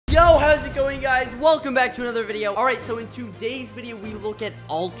how's it going, guys? Welcome back to another video. All right, so in today's video, we look at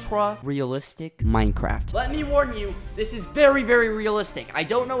ultra realistic Minecraft. Let me warn you, this is very, very realistic. I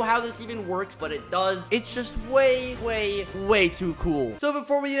don't know how this even works, but it does. It's just way, way, way too cool. So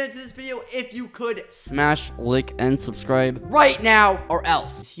before we get into this video, if you could smash, like, and subscribe right now, or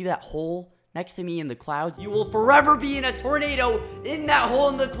else. You see that hole next to me in the clouds? You will forever be in a tornado in that hole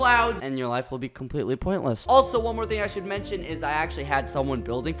in the clouds, and your life will be completely pointless. Also, one more thing I should mention is I actually had someone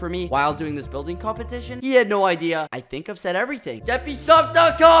building for me while doing this building competition. He had no idea. I think I've said everything.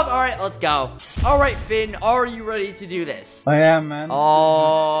 SkeppyStuff.com. All right, let's go. All right, Finn, are you ready to do this? I am, man.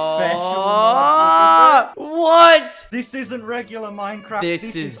 Oh, this is a special what? This isn't regular Minecraft.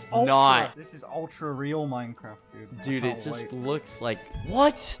 This is not. This is ultra real Minecraft, dude. Dude, it just looks like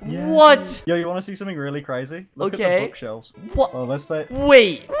what? Yeah. What? Yo, you want to see something really crazy? Look at the bookshelves. What? Oh, let's say.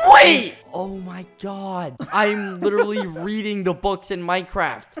 Wait. Oh my god. I'm literally reading the books in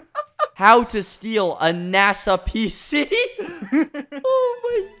Minecraft. How to steal a NASA PC? Oh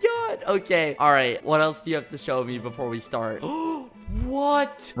my god. Okay. All right. What else do you have to show me before we start?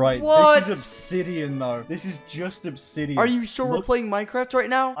 What? Right. What? This is obsidian, though. This is just obsidian. Are you sure we're playing Minecraft right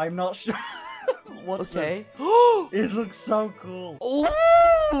now? I'm not sure. What's okay. It looks so cool. Ooh.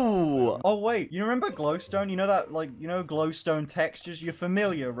 Oh wait, you remember glowstone? You know that, like, you know, glowstone textures? You're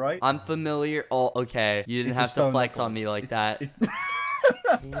familiar, right? I'm familiar. Oh, okay. You didn't have to flex on me like that.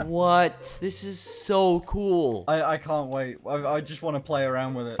 What? This is so cool. I can't wait. I just want to play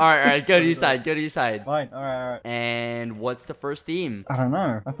around with it. All right. Go to your side. Go to your side. Fine. All right. And what's the first theme? I don't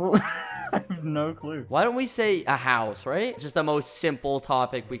know. I thought I have no clue. Why don't we say a house, right? Just the most simple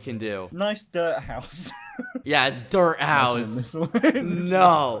topic we can do. Nice dirt house. Yeah, dirt house. This one.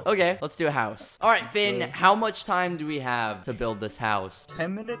 No. Okay, let's do a house. All right, Finn, how much time do we have to build this house?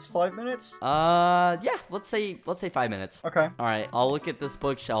 10 minutes? 5 minutes? Yeah, let's say 5 minutes. Okay. All right, I'll look at this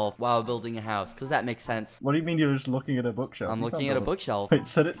bookshelf while building a house, because that makes sense. What do you mean you're just looking at a bookshelf? I'm looking at a bookshelf. Wait,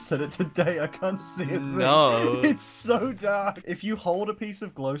 set it today. I can't see it. No. It's so dark. If you hold a piece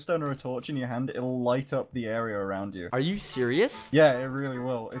of glowstone or a torch in your hand, it'll light up the area around you. Are you serious? Yeah, it really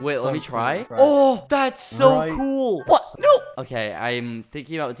will. It's Wait, so let me cool. try. Right. Oh, that's so cool. What? So No. Okay, I'm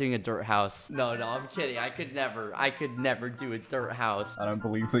thinking about doing a dirt house. No, I'm kidding. I could never do a dirt house. I don't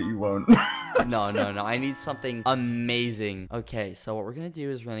believe that you won't. No. I need something amazing. Okay, so what we're gonna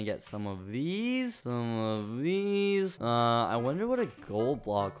do is we're gonna get some of these. I wonder what a gold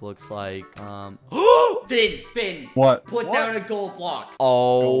block looks like. Finn. What? Put down a gold block.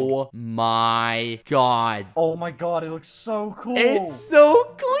 Oh my god. Oh my god, it looks so cool. It's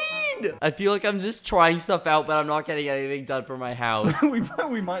so clean. I feel like I'm just trying stuff out, but I'm not getting anything done for my house. we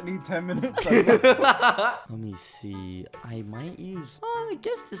might need 10 minutes. Let me see. I might use... I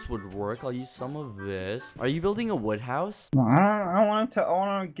guess this would work. I'll use some of this. Are you building a wood house? No, I want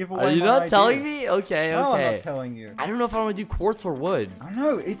to give away. Are you my not ideas. telling me? Okay. No, I'm not telling you. I don't know if I want to do quartz or wood. I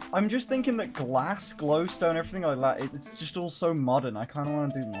don't know. I'm just thinking that glass, glowstone, everything like that. It's just all so modern. I kind of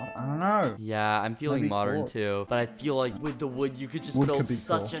want to do modern. I don't know. Yeah, I'm feeling Maybe modern quartz. too. But I feel like with the wood, you could just Wood build could be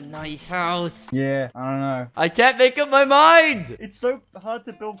such cool. a nice house. Yeah, I don't know. I can't make up my mind. It's so hard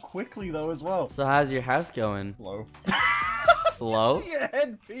to build quickly though as well. So how's your house going? Slow. Slow? Your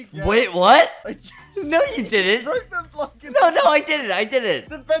head peek out. Wait, what? I just No, you didn't. broke the block. No, I didn't.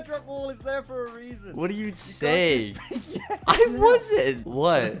 The bedrock wall is there for a reason. What do you say? Yeah, I wasn't.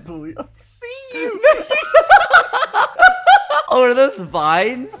 What? I see you. Oh, are those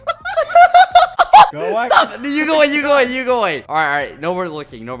vines? Go away. Stop. You go away. All right. No more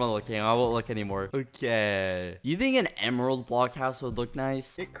looking. I won't look anymore. Okay. You think an emerald block house would look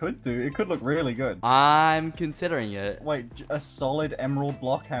nice? It could do. It could look really good. I'm considering it. Wait, a solid emerald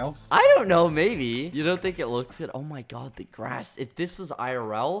block house? I don't know. Maybe. You don't think it looks good? Oh my god, the grass. If this was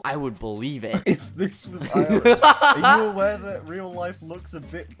IRL, I would believe it. If this was IRL. Are you aware that real life looks a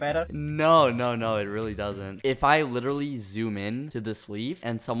bit better? No, it really doesn't. If I literally zoom in to this leaf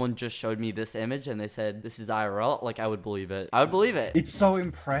and someone just showed me this image and they said this is IRL, like I would believe it. It's so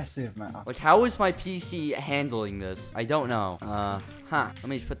impressive, man. Like, how is my PC handling this? I don't know. Let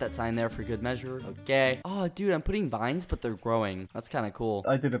me just put that sign there for good measure. Okay. Oh, dude, I'm putting vines, but they're growing. That's kind of cool.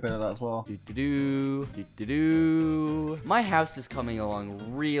 I did a bit of that as well. My house is coming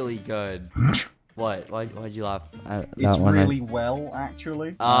along really good. What? Why'd you laugh at It's that one? really well,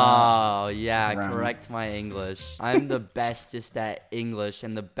 actually. Oh, yeah, round. correct my English. I'm the bestest at English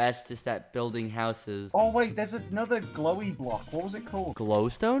and the bestest at building houses. Oh, wait, there's another glowy block. What was it called?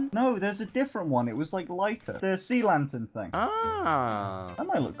 Glowstone? No, there's a different one. It was like lighter. The sea lantern thing. Ah. That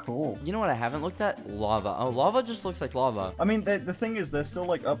might look cool. You know what I haven't looked at? Lava. Oh, lava just looks like lava. I mean, the thing is, they're still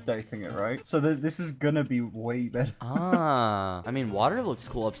like updating it, right? So this is gonna be way better. Ah. I mean, water looks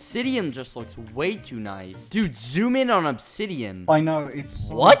cool. Obsidian just looks way too nice. Dude, zoom in on obsidian. I know, it's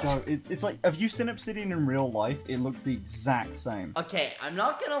so What? dope. It's like, have you seen obsidian in real life? It looks the exact same. Okay, I'm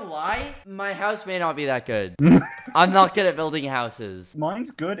not gonna lie. My house may not be that good. I'm not good at building houses.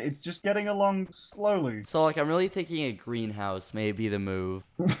 Mine's good. It's just getting along slowly. So, like, I'm really thinking a greenhouse may be the move.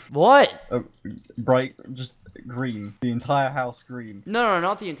 What? Bright, just green. The entire house green. No,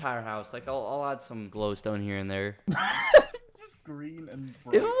 not the entire house. Like, I'll add some glowstone here and there. It's just green and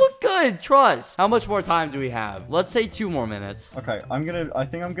bright. It'll look good, trust. How much more time do we have? Let's say 2 more minutes. Okay, I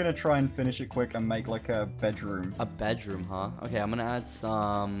think I'm gonna try and finish it quick and make like a bedroom. A bedroom, huh? Okay, I'm gonna add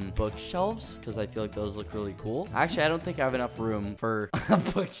some bookshelves because I feel like those look really cool. Actually, I don't think I have enough room for a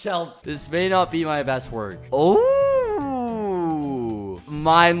bookshelf. This may not be my best work. Oh,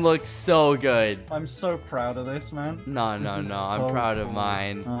 mine looks so good. I'm so proud of this, man. No. I'm so proud of cool.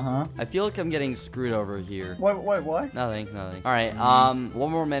 mine. I feel like I'm getting screwed over here. Why? Nothing. All right, 1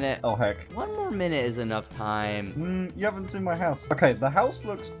 more minute. Oh, heck. 1 more minute is enough time. You haven't seen my house. Okay, the house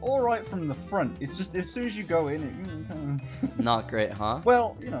looks alright from the front. It's just as soon as you go in, Not great, huh?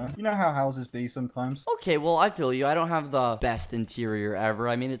 Well, you know how houses be sometimes. Okay, well, I feel you. I don't have the best interior ever.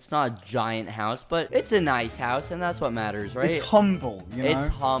 I mean, it's not a giant house, but it's a nice house, and that's what matters, right? It's humble, you know? It's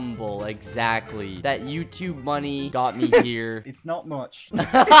humble, exactly. That YouTube money got me here. It's not much.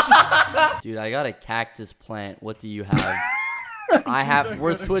 Dude, I got a cactus plant. What do you have?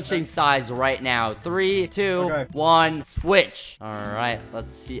 We're switching sides right now. 3, 2, 1, switch. All right,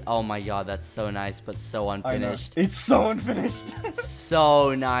 let's see. Oh my god, that's so nice, but so unfinished. It's so unfinished.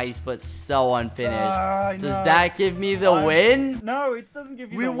 So nice, but so unfinished. Does know. that give me the win? No, it doesn't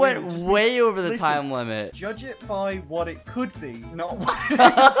give you We the went win. way over the time limit. Judge it by what it could be, not what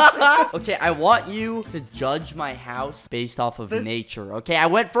it is. Okay, I want you to judge my house based off of nature. Okay, I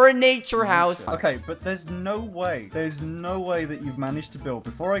went for a nature house. Okay, but there's no way that you've managed to build.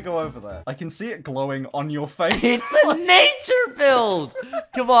 Before I go over there, I can see it glowing on your face. It's a nature build.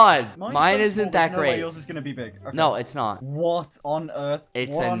 Come on. Mine so isn't small, that there's no way great. yours is gonna be big. Okay. No, it's not. What on earth?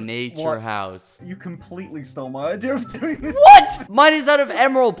 It's a nature house. You completely stole my idea of doing this. What? Mine is out of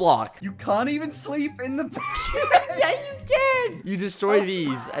emerald block. You can't even sleep in the bed. Yeah, you can. You destroy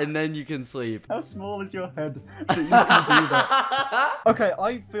these, and then you can sleep. How small is your head that you can do that? Okay,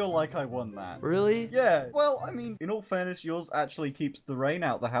 I feel like I won that. Really? Yeah. Well, I mean, in all fairness, yours actually keeps the rain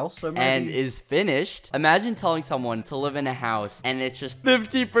out the house, so maybe... And is finished. Imagine telling someone to live in a house, and it's just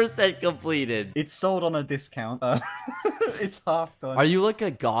 50% completed. It's sold on a discount. It's half done. Are you like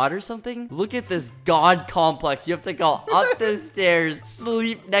a god or something? Look at this god complex. You have to go up the stairs,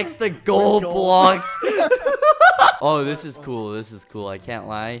 sleep next to gold blocks. Oh, this is cool. This is cool. I can't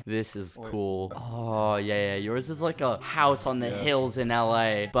lie. This is cool. Oh, yeah. Yours is like a house on the hills in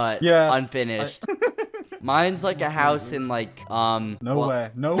LA, but unfinished. Mine's like a house in like,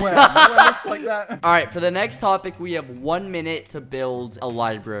 Nowhere looks like that. All right, for the next topic, we have 1 minute to build a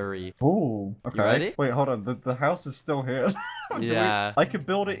library. Ooh, okay. You ready? Wait, hold on. The house is still here. Yeah. I could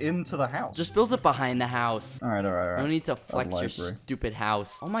build it into the house. Just build it behind the house. All right. You don't need to flex your stupid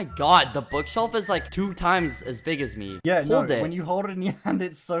house. Oh my god, the bookshelf is like 2 times as big as me. Yeah, hold it. When you hold it in your hand,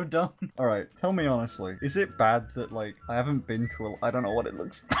 it's so dumb. All right, tell me honestly, is it bad that like I haven't been to I don't know what it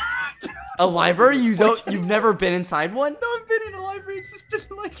looks like. A library? You've never been inside one? No, I've been in a library. It's just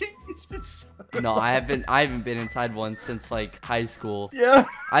been like it's been so No, I haven't been inside one since like high school. Yeah.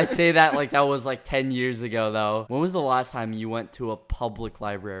 I say that like that was like 10 years ago though. When was the last time you went to a public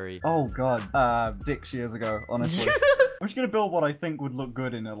library? Oh god. 6 years ago, honestly. I'm just gonna build what I think would look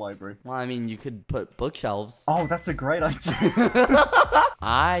good in a library. Well, I mean, you could put bookshelves. Oh, that's a great idea.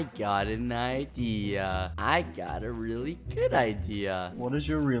 I got an idea. I got a really good idea. What is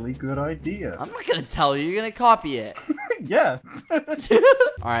your really good idea? I'm not gonna tell you. You're gonna copy it. Yeah.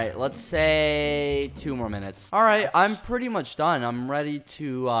 All right, let's say 2 more minutes. All right, I'm pretty much done. I'm ready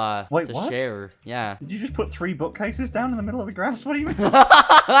to Wait, what? share. Yeah. Did you just put 3 bookcases down in the middle of the grass? What do you mean?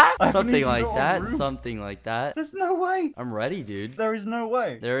 Something like that. Something like that. There's no way. I'm ready, dude. There is no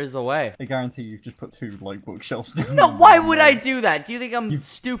way. There is a way. I guarantee you've just put 2 like bookshelves down. No, why would I do that? Do you think I'm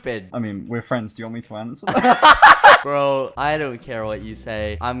stupid? I mean, we're friends. Do you want me to answer that? Bro, I don't care what you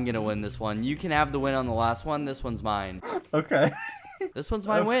say. I'm gonna win this one. You can have the win on the last one. This one's mine. Okay. This one's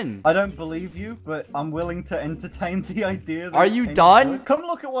my win. I don't believe you, but I'm willing to entertain the idea. That Are you done? Come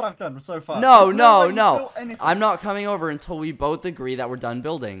look at what I've done so far. No. No. I'm not coming over until we both agree that we're done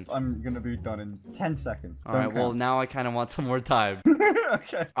building. I'm gonna be done in 10 seconds. All right, well, now I kind of want some more time.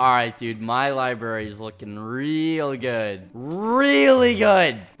 Okay. All right, dude, my library is looking real good. Really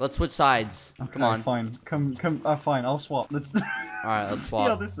good. Let's switch sides. Okay, Come on. Fine. Come. Fine. I'll swap. Let's. All right, let's See how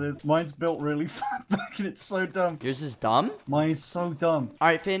swap. this is. Mine's built really far back and it's so dumb. Yours is dumb? Mine is so dumb. All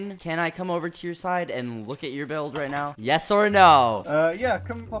right, Finn, can I come over to your side and look at your build right now? Yes or no? Yeah,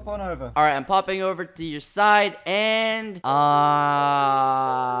 come pop on over. All right, I'm popping over to your side and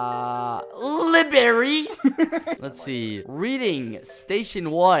library. Let's see. Reading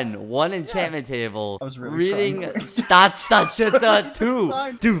station 1 enchantment table. I was really reading trying. stats 2.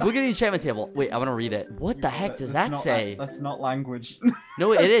 Sign. Dude, look at the enchantment table. Wait, I want to read it. What the heck does that say? That's not language.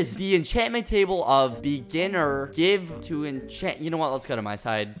 No, it is. The enchantment table of beginner give to enchant. You know what? Let's go to my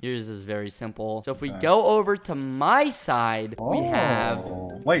side. Yours is very simple. So if we go over to my side, we have.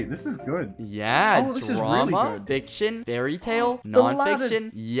 Wait, this is good. Yeah, this is drama, really good. fiction, fairy tale, Aladdin.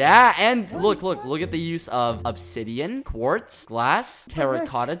 non-fiction. Yeah, and look at the use of obsidian, quartz, glass,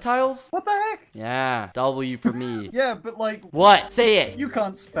 terracotta tiles. What the heck? Yeah, W for me. Yeah, but like. What? Say it. You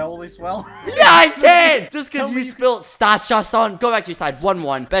can't spell this well. Yeah, I can! Just Tell because me you you spilled Stasha on. Go back to your side.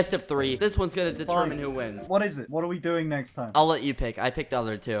 1-1. Best of 3. This one's gonna determine Fine. who wins. What is it? What are we doing next time? I'll let you pick. I picked the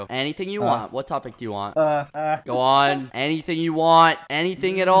other two. Anything you want. What topic do you want? Go Go on. Anything you want.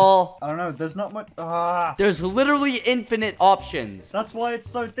 Anything at all. I don't know. There's not much. There's literally infinite options. That's why it's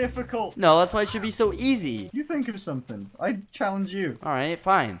so difficult. No, that's why it should be so easy. You think of something. I challenge you. All right,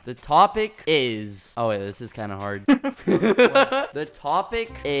 fine. The topic is... Oh, wait, this is kind of hard. The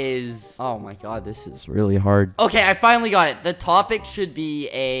topic is... Oh, my God, this is really hard. Okay, I finally got it. The topic should be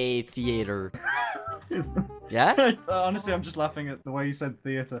a theater. Yeah? Honestly, I'm just laughing at the way you said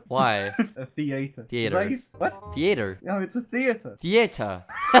theater. Why? A theater. Theater. What? Theater. No, it's a theater. Theater.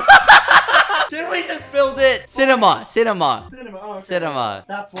 Did we just build it? Cinema. Cinema. Oh, okay. Cinema.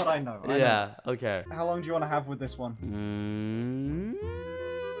 That's what I know. I know. Yeah, okay. How long do you want to have with this one?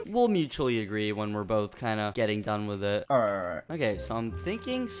 We'll mutually agree when we're both kind of getting done with it. Alright. Okay, so I'm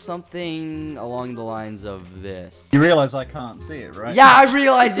thinking something along the lines of this. You realize I can't see it, right? Yeah, I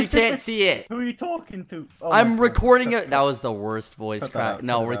realize you can't see it. Who are you talking to? Oh, I'm my recording God. it. That was the worst voice Cut that crack. out,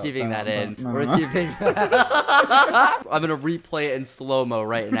 No, cut it we're out. keeping that in. No, We're no. keeping that. I'm going to replay it in slow-mo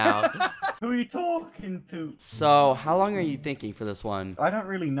right now. Who are you talking to? So, how long are you thinking for this one? I don't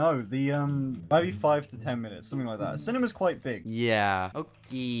really know. The maybe 5 to 10 minutes, something like that. Cinema's quite big. Yeah.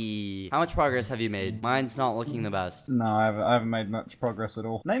 Okay. How much progress have you made? Mine's not looking the best. No, I haven't made much progress at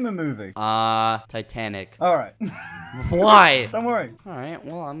all. Name a movie. Titanic. All right. Why? Don't worry. All right,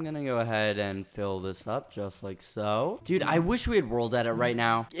 well, I'm gonna go ahead and fill this up just like so. Dude, I wish we had world edit right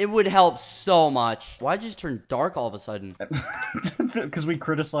now. It would help so much. Why'd you just turn dark all of a sudden? Because we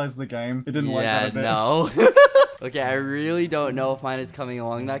criticized the game. It didn't like that a bit. No. Okay, I really don't know if mine is coming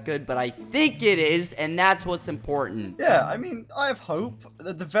along that good, but I think it is, and that's what's important. Yeah, I mean, I have hope,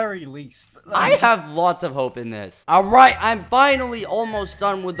 at the very least. I have lots of hope in this. All right, I'm finally almost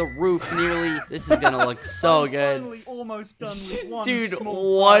done with the roof nearly. This is gonna look so I'm good. finally almost done with one Dude,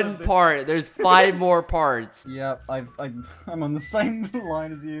 small one this. part. There's 5 more parts. Yeah, I'm on the same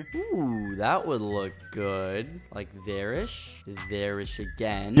line as you. Ooh, that would look good. Like there-ish. There-ish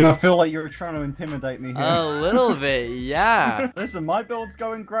again. You know, I feel like you're trying to intimidate me here. A little bit, yeah. Listen, my build's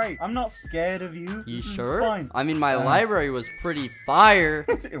going great. I'm not scared of you. You This is sure? fine. I mean, my library was pretty fire.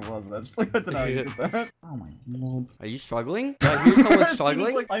 It was actually. I don't know how you did that. Oh my lord. Are you struggling? Do I hear someone As soon as,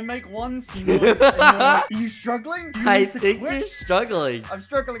 struggling? like, I make one noise, and you're like, are you struggling? Do you I need to think quit? you're struggling. I'm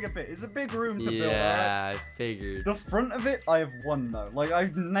struggling a bit. It's a big room to build, alright? Yeah, I figured. The front of it, I have one though. Like,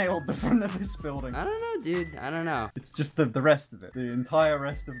 I've nailed the front of this building. I don't know, dude. I don't know. It's just the rest of it. The entire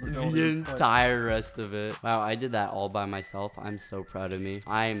rest of the building. The is quite- entire rest of it. Wow, I did that all by myself. I'm so proud of me.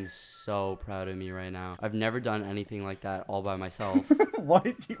 I'm so proud of me right now. I've never done anything like that all by myself. Why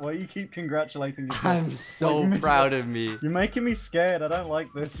you keep congratulating yourself? I'm so Like, proud of me. You're making me scared. I don't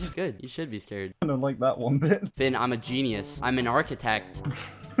like this. Good. You should be scared. I don't like that one bit. Finn, I'm a genius. I'm an architect.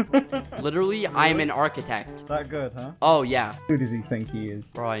 Literally, I'm an architect. That good, huh? Oh, yeah. Who does he think he is?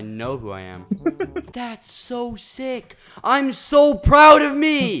 Bro, I know who I am. That's so sick. I'm so proud of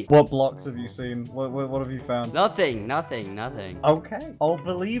me. What blocks have you seen? What have you found? Nothing, nothing, nothing. Okay, I'll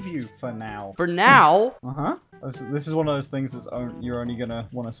believe you for now. For now, Uh-huh. This is one of those things that's you're only gonna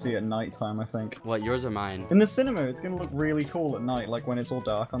want to see at nighttime, I think. what, yours or mine? In the cinema, it's gonna look really cool at night, like when it's all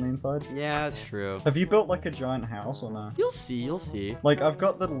dark on the inside. Yeah, that's true. Have you built like a giant house or no? You'll see, you'll see. Like, I've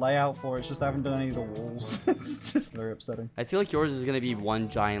got the layout for it. It's just I haven't done any of the walls. It's just very upsetting. I feel like yours is gonna be one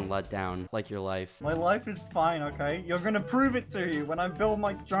giant letdown, like your life. My life is fine, okay? You're gonna prove it to you when I build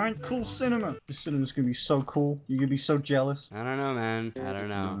my giant cool cinema. This cinema's gonna be so cool. You're gonna be so jealous. I don't know, man. I don't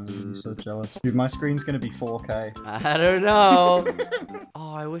know. I'm gonna be so jealous. Dude, my screen's gonna be 4K. I don't know.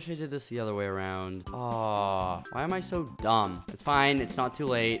 Oh, I wish I did this the other way around. Oh, why am I so dumb? It's fine. It's not too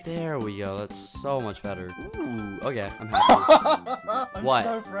late. There we go. That's so much better. Ooh, okay. I'm happy. I'm What?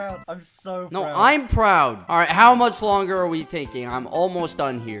 so proud. I'm so No, proud. I'm proud. All right, how much longer are we thinking? I'm almost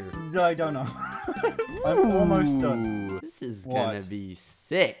done here. I don't know. I'm almost done. Ooh, this is What? gonna be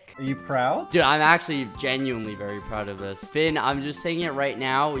sick. Are you proud? Dude, I'm actually genuinely very proud of this. Finn, I'm just saying it right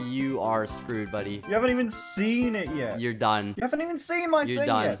now. You are screwed, buddy. You haven't even seen it yet. You're done. You haven't even seen my You're thing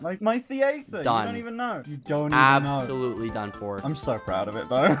done. yet. My theater. Done. You don't even know. You don't even know. Absolutely done for. I'm so proud of it,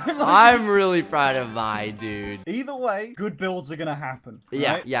 though. I'm really proud of my dude. Either way, good builds are gonna happen.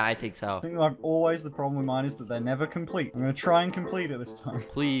 Yeah, right? yeah, I think so. I think like always the problem with mine is that they're never complete. I'm gonna try and complete it this time.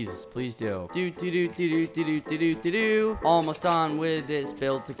 Please, please do. Do. Almost done with this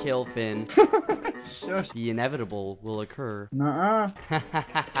build to kill Finn. Shush. The inevitable will occur. Nuh-uh.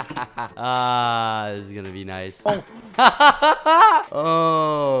 This is gonna be nice.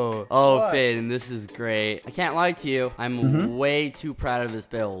 Oh. Oh, What? Finn, this is great. I can't lie to you. I'm way too proud of this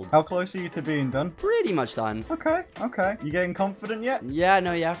build. How close are you to being done? Pretty much done. Okay, okay. You getting confident yet? Yeah,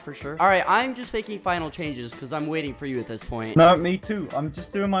 no, yeah, for sure. All right, I'm just making final changes because I'm waiting for you at this point. No, me too. I'm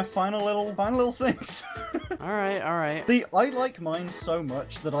just doing my final little things. All right, all right. See, I like mine so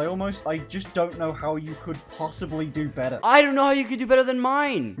much that I just don't know how you could possibly do better. I don't know how you could do better than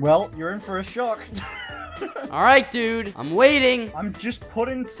mine. Well, you're in for a shock. All right, dude. I'm waiting. I'm just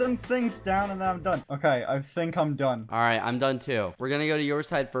putting some things down and then I'm done. Okay, I think I'm done. All right, I'm done too. We're gonna go to your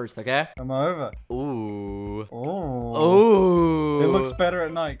side first, okay? Come over. Ooh. Oh. Ooh. It looks better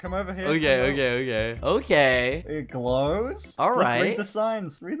at night. Come over here. Okay. It glows. All Look, right. read the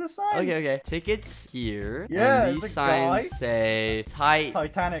signs. Read the signs. Okay. Tickets here. Yeah, And it's these a signs guy. say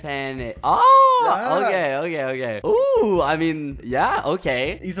Titanic. Oh, Yeah. okay. Ooh, I mean, yeah,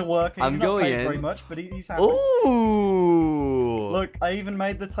 okay. He's a worker. I'm He's not going paid in. very much, but he's happy. Ooh. Look, I even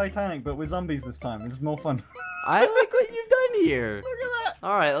made the Titanic, but with zombies this time. It's more fun. I like what you've done here. Look at that.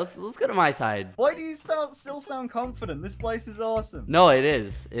 All right, let's go to my side. Why do you still sound confident? This place is awesome. No, it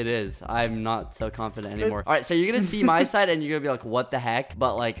is. It is. I'm not so confident anymore. All right, so you're gonna see my side and you're gonna be like, what the heck?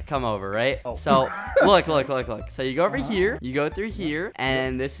 But like, come over, right? Oh. So look. So you go over here, you go through here,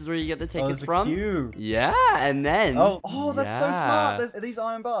 and this is where you get the tickets there's a from. queue. Yeah, and then. Oh, that's so Yeah. smart. Are these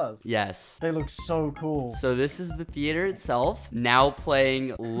iron bars? Yes. They look so cool. So this is the theater itself. Now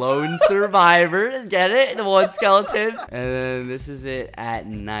playing Lone Survivor. Get it? The one skeleton. And then this is it at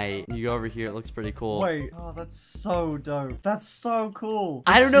night. You go over here. It looks pretty cool. Wait, that's so dope. That's so cool.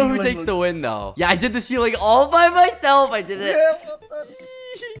 I don't know who ceiling takes the looks- win though. Yeah, I did the ceiling all by myself. I did it. Yeah, what the...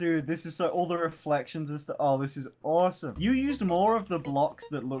 Dude, this is so... All the reflections and stuff. Oh, this is awesome. You used more of the blocks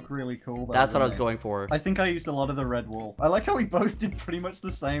that look really cool. Though, That's what I was didn't going for. I think I used a lot of the red wall. I like how we both did pretty much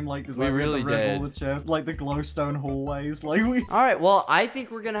the same, like, design. We really the red did. wall, the chair, like the glowstone hallways. Like, we... All right, well, I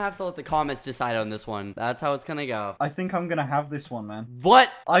think we're gonna have to let the comments decide on this one. That's how it's gonna go. I think I'm gonna have this one, man. What?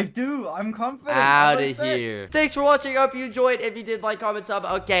 I do. I'm confident. Out as I of said. here. Thanks for watching. I hope you enjoyed. If you did, like, comment, sub.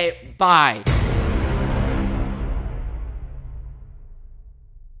 Okay, bye.